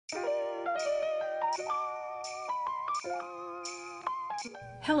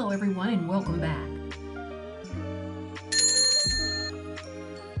Hello everyone and welcome back.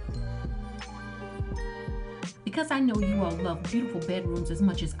 Because I know you all love beautiful bedrooms as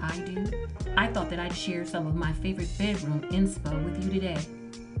much as I do, I thought that I'd share some of my favorite bedroom inspo with you today.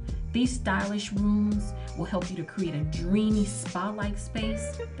 These stylish rooms will help you to create a dreamy spa-like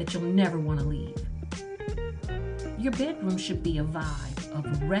space that you'll never want to leave. Your bedroom should be a vibe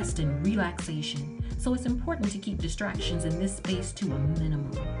of rest and relaxation, so it's important to keep distractions in this space to a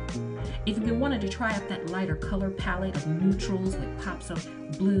minimum. If you've been wanting to try out that lighter color palette of neutrals with pops of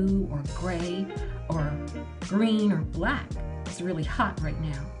blue or gray or green or black, it's really hot right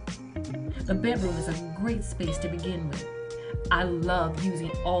now. The bedroom is a great space to begin with. I love using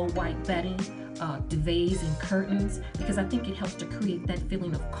all white bedding, duvets and curtains because I think it helps to create that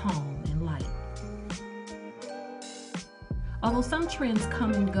feeling of calm and light. Although some trends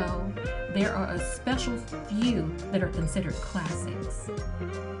come and go, there are a special few that are considered classics.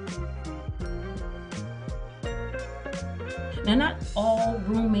 Now, not all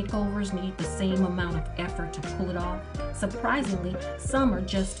room makeovers need the same amount of effort to pull it off. Surprisingly, some are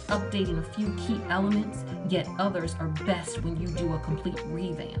just updating a few key elements, yet others are best when you do a complete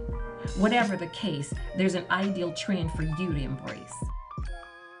revamp. Whatever the case, there's an ideal trend for you to embrace.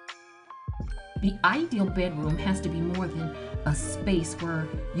 The ideal bedroom has to be more than a space where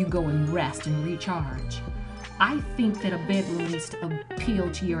you go and rest and recharge. I think that a bedroom needs to appeal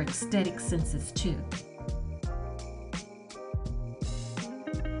to your aesthetic senses too.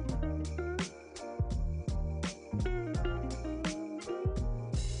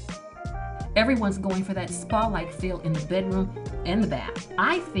 Everyone's going for that spa-like feel in the bedroom and the bath.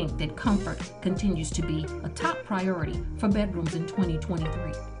 I think that comfort continues to be a top priority for bedrooms in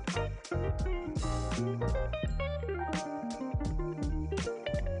 2023.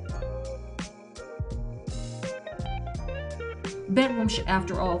 Bedrooms should,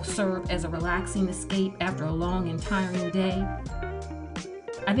 after all, serve as a relaxing escape after a long and tiring day.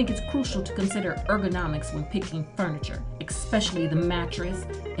 I think it's crucial to consider ergonomics when picking furniture, especially the mattress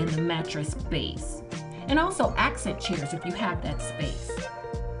and the mattress base. And also accent chairs if you have that space.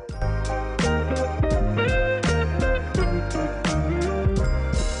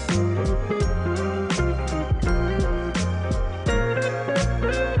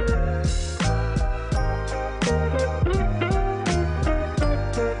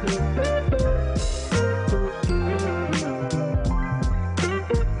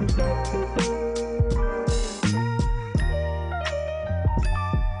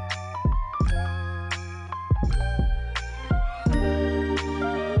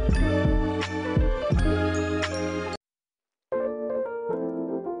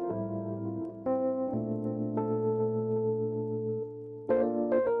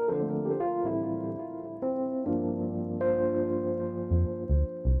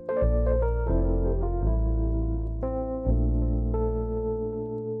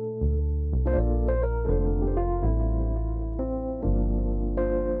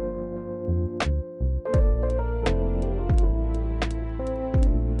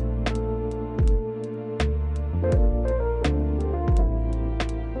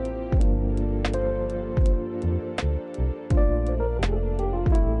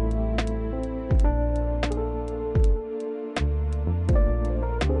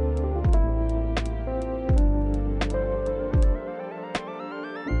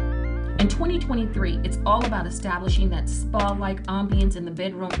 In 2023, it's all about establishing that spa-like ambience in the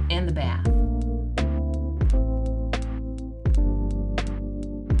bedroom and the bath.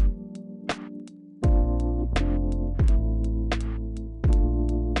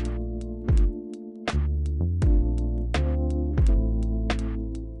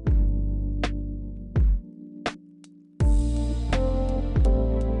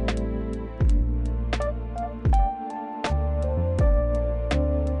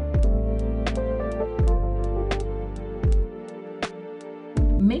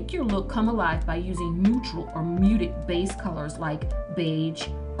 Make your look come alive by using neutral or muted base colors like beige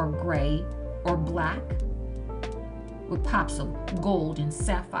or gray or black with pops of gold and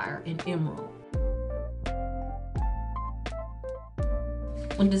sapphire and emerald.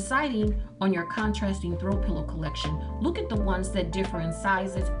 When deciding on your contrasting throw pillow collection, look at the ones that differ in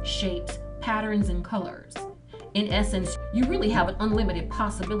sizes, shapes, patterns, and colors. In essence, you really have an unlimited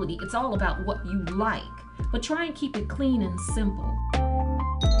possibility. It's all about what you like, but try and keep it clean and simple.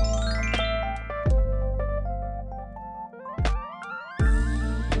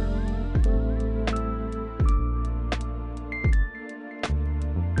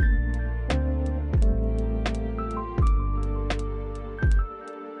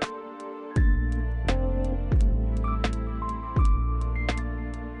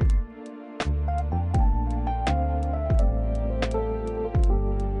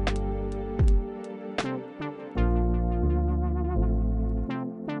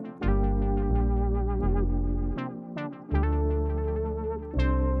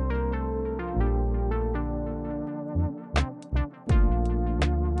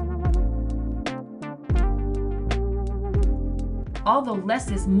 Although less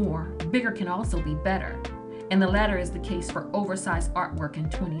is more, bigger can also be better. And the latter is the case for oversized artwork in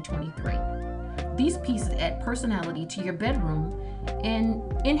 2023. These pieces add personality to your bedroom and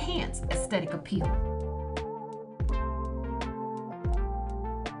enhance aesthetic appeal.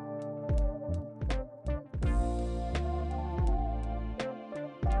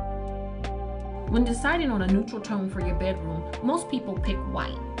 When deciding on a neutral tone for your bedroom, most people pick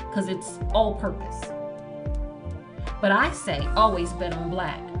white because it's all-purpose. But I say always bet on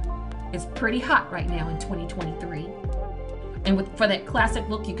black. It's pretty hot right now in 2023. And for that classic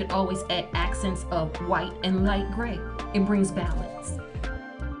look, you could always add accents of white and light gray. It brings balance.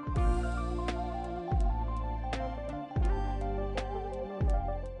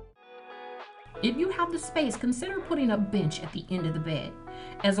 If you have the space, consider putting a bench at the end of the bed.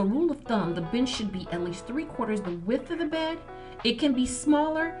 As a rule of thumb, the bench should be at least 3/4 the width of the bed. It can be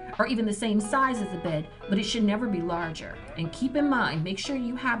smaller or even the same size as the bed, but it should never be larger. And keep in mind, make sure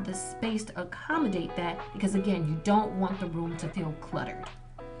you have the space to accommodate that because again, you don't want the room to feel cluttered.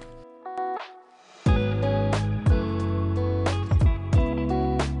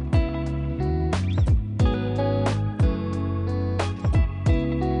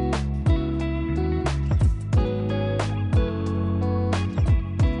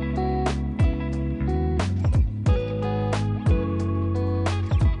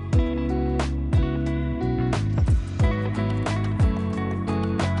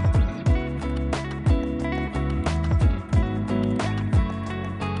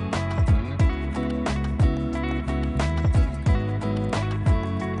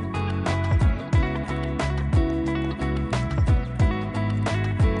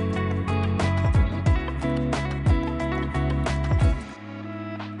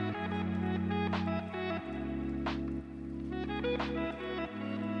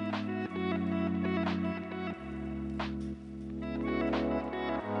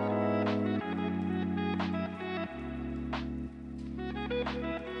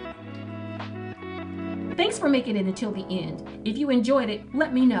 Thanks for making it until the end. If you enjoyed it,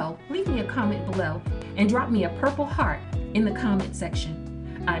 let me know. Leave me a comment below and drop me a purple heart in the comment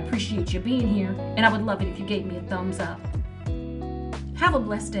section. I appreciate you being here, and I would love it if you gave me a thumbs up. Have a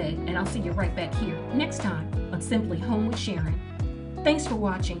blessed day, and I'll see you right back here next time on Simply Home with Sharon. Thanks for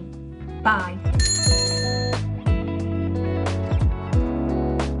watching. Bye.